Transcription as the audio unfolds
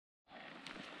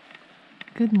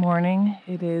Good morning.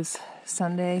 It is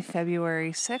Sunday,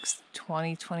 February 6th,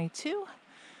 2022,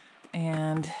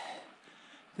 and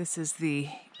this is the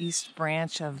East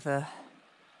Branch of the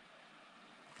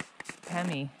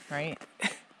Pemi, right?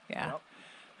 Yeah, Yep.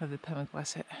 of the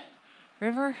Pemigewasset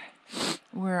River.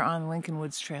 We're on Lincoln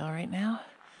Woods Trail right now.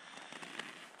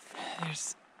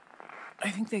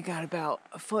 I think they got about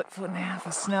a foot and a half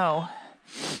of snow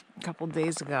a couple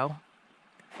days ago.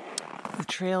 The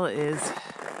trail is,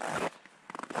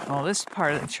 this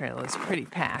part of the trail is pretty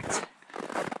packed.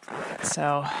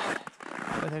 So,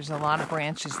 but there's a lot of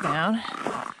branches down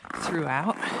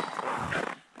throughout.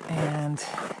 And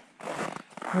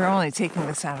we're only taking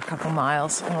this out a couple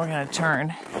miles, and we're going to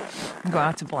turn and go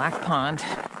out to Black Pond,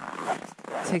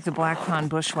 take the Black Pond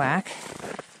bushwhack,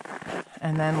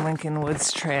 and then Lincoln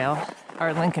Woods Trail,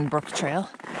 or Lincoln Brook Trail,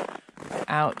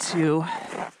 out to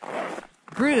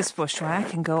Brutus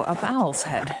Bushwhack and go up Owl's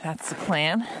Head. That's the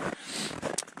plan.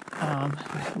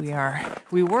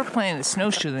 We were planning to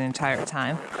snowshoe the entire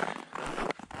time,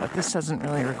 but this doesn't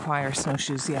really require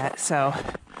snowshoes yet, so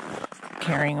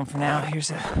carrying them for now.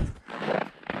 Here's a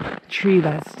tree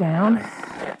that's down.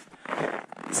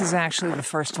 This is actually the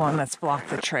first one that's blocked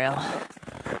the trail.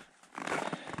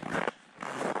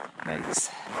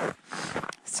 Yikes.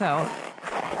 So,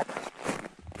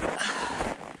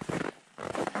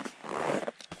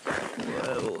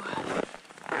 whoa.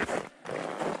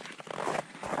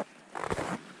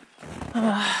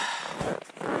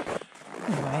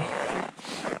 Anyway,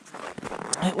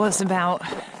 it was about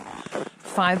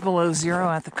 5 below zero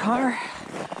at the car.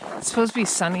 It's supposed to be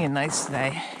sunny and nice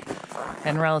today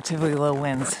and relatively low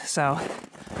winds, so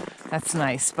that's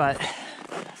nice, but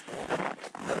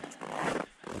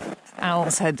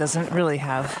Owl's Head doesn't really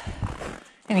have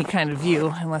any kind of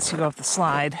view unless you go up the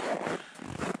slide,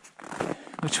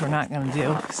 which we're not going to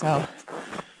do, so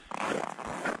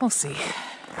we'll see.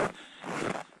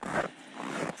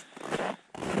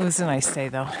 It was a nice day,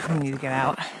 though. We need to get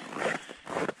out.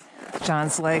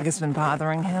 John's leg has been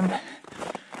bothering him,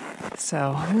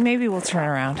 so maybe we'll turn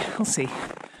around. We'll see.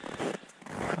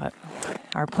 But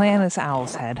our plan is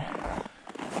Owl's Head.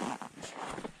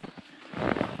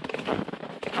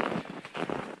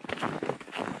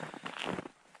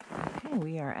 Okay,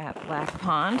 we are at Black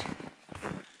Pond,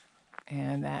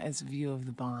 and that is a view of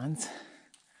the bonds.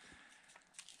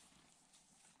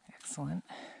 Excellent.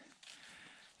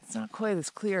 It's not quite as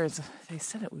clear as they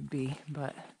said it would be,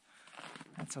 but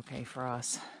that's okay for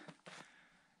us.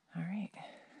 All right.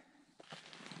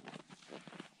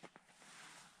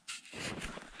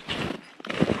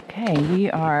 Okay, we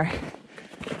are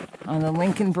on the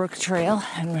Lincoln Brook Trail,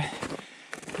 and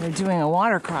we're doing a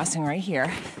water crossing right here,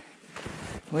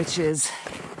 which looks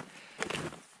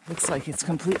like it's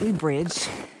completely bridged.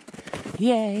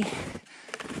 Yay!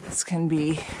 This can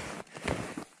be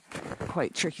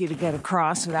quite tricky to get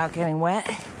across without getting wet,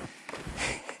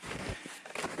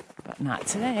 but not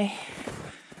today.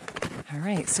 All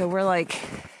right, so I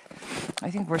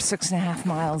think we're 6.5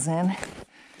 miles in.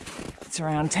 It's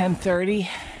around 10:30,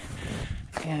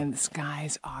 and the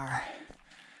skies are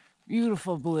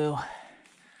beautiful blue.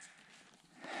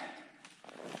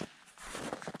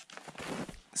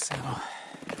 So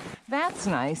that's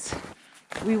nice.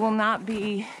 We will not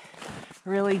be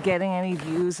really getting any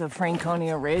views of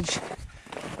Franconia Ridge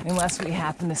unless we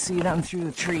happen to see them through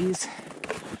the trees,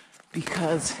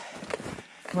 because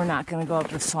we're not going to go up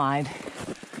the slide.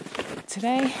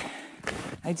 Today,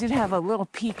 I did have a little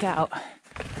peek out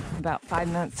about 5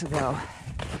 minutes ago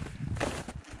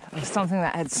of something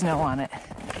that had snow on it.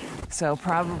 So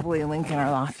probably Lincoln or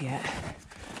Lafayette,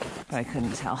 but I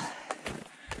couldn't tell.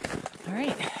 All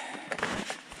right.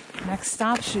 Next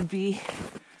stop should be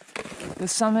the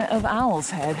summit of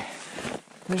Owl's Head.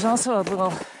 There's also a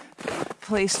little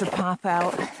place to pop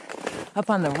out up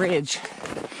on the ridge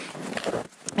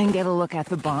and get a look at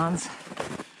the bonds.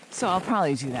 So I'll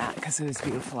probably do that because it is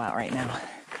beautiful out right now.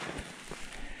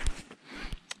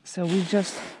 So we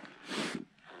just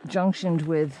junctioned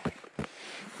with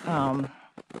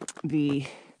the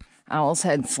Owl's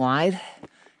Head slide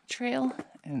trail,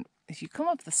 and if you come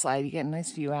up the slide, you get a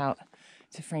nice view out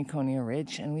to Franconia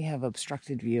Ridge, and we have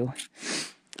obstructed view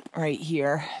right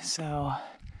here. So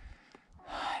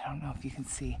I don't know if you can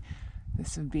see.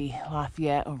 This would be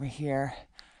Lafayette over here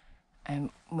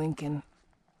and Lincoln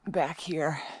back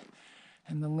here,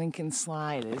 and the Lincoln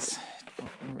slide is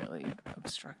really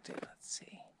obstructed. Let's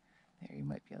see. There, you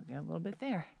might be able to get a little bit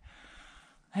there.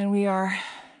 And we are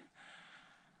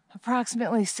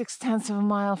approximately 0.6 of a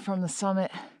mile from the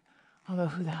summit, although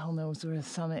who the hell knows where the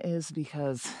summit is,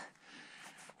 because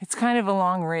it's kind of a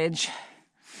long ridge,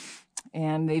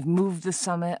 And they've moved the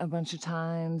summit a bunch of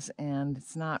times, and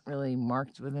it's not really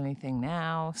marked with anything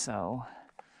now. So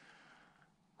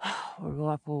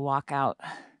we'll walk out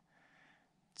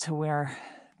to where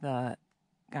the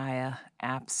Gaia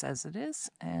app says it is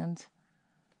and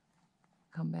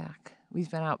come back.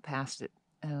 We've been out past it,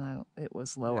 and it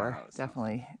was lower, Yeah,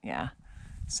 definitely. Yeah.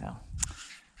 So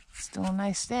still a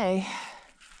nice day.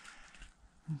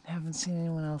 Haven't seen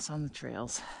anyone else on the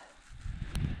trails.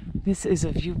 This is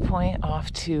a viewpoint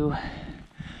off to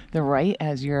the right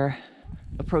as you're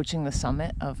approaching the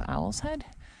summit of Owl's Head.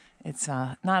 It's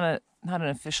not an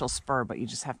official spur, but you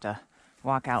just have to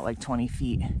walk out like 20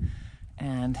 feet.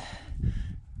 And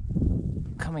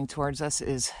coming towards us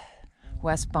is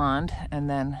West Bond, and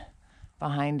then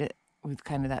behind it with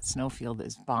kind of that snowfield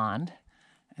is Bond.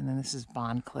 And then this is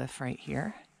Bond Cliff right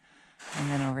here. And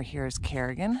then over here is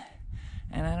Kerrigan.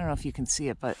 And I don't know if you can see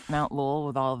it, but Mount Lowell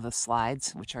with all of the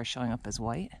slides, which are showing up as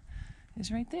white, is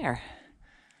right there.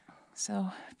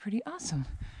 So pretty awesome.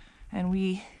 And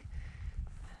we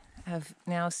have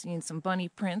now seen some bunny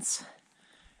prints.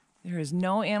 There is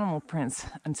no animal prints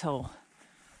until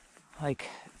like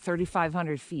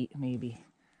 3,500 feet maybe.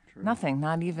 True. Nothing,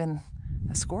 not even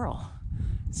a squirrel.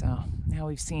 So now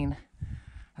we've seen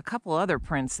a couple other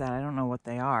prints that I don't know what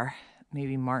they are.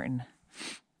 Maybe marten.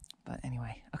 But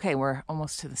anyway, okay, we're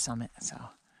almost to the summit, so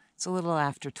it's a little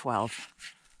after 12.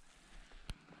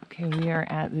 Okay, we are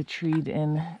at the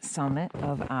treed-in summit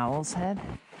of Owl's Head.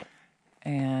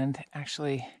 And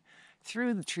actually,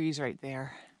 through the trees right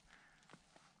there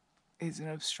is an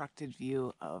obstructed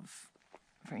view of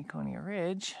Franconia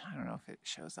Ridge. I don't know if it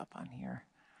shows up on here.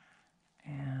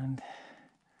 And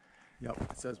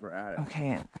Yep, it says we're at it.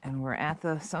 okay, and we're at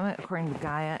the summit according to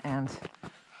Gaia, and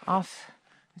off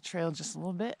the trail just a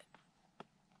little bit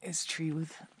is tree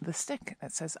with the stick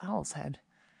that says Owl's Head,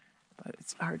 but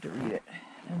it's hard to read it.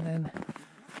 And then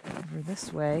over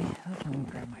this way, let me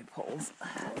grab my poles,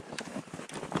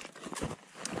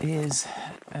 is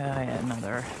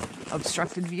another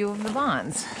obstructed view of the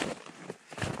Bonds.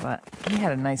 But we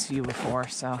had a nice view before,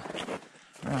 so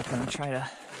we're not going to try to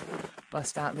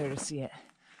bust out there to see it.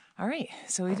 All right,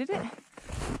 so we did it.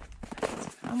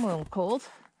 I'm a little cold.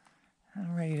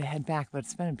 I'm ready to head back, but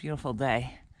it's been a beautiful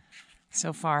day.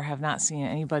 So far, have not seen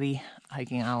anybody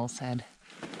hiking Owl's Head.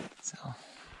 So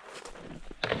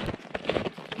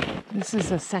this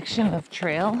is a section of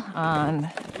trail on,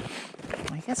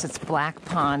 I guess it's Black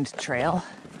Pond Trail.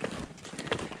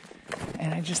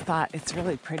 And I just thought it's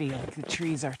really pretty. Like the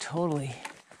trees are totally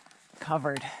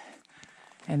covered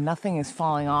and nothing is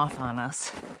falling off on us,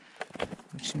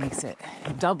 which makes it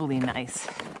doubly nice.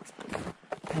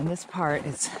 And this part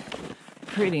is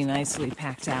pretty nicely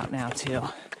packed out now too.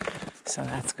 So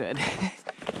that's good.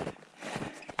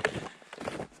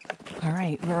 All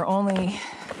right, we're only,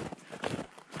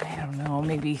 I don't know,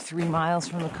 maybe 3 miles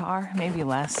from the car, maybe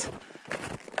less.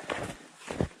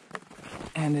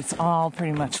 And it's all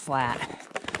pretty much flat.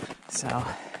 So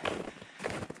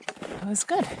it was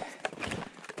good.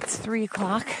 It's 3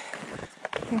 o'clock.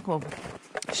 I think we'll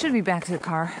should be back to the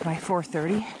car by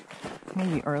 4:30,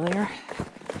 maybe earlier,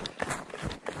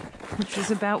 which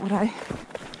is about what I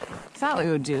thought we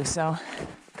would do, so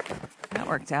that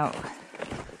worked out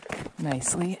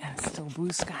nicely. And still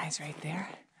blue skies right there.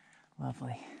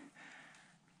 Lovely.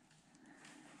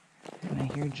 And I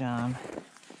hear John.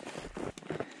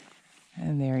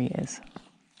 And there he is.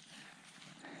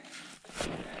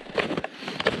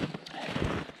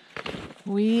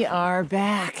 We are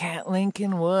back at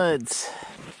Lincoln Woods.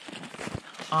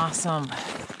 Awesome.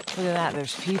 Look at that,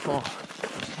 there's people.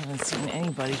 I haven't seen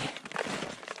anybody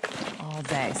all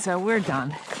day. So we're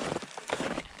done.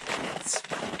 It's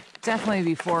definitely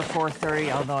before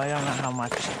 4:30, although I don't know how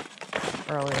much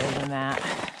earlier than that.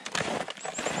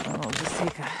 We'll just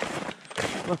take a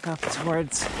look up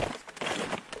towards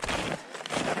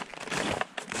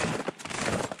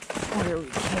where we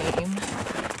came.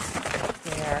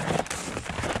 There.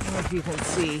 I don't know if you can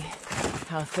see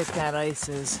how thick that ice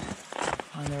is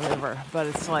on the river, but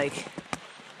it's like,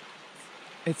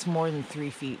 it's more than 3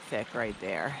 feet thick right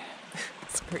there.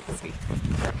 It's crazy.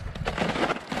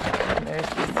 And there's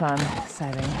the sun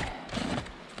setting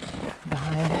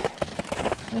behind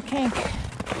the Kank.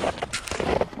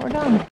 We're done.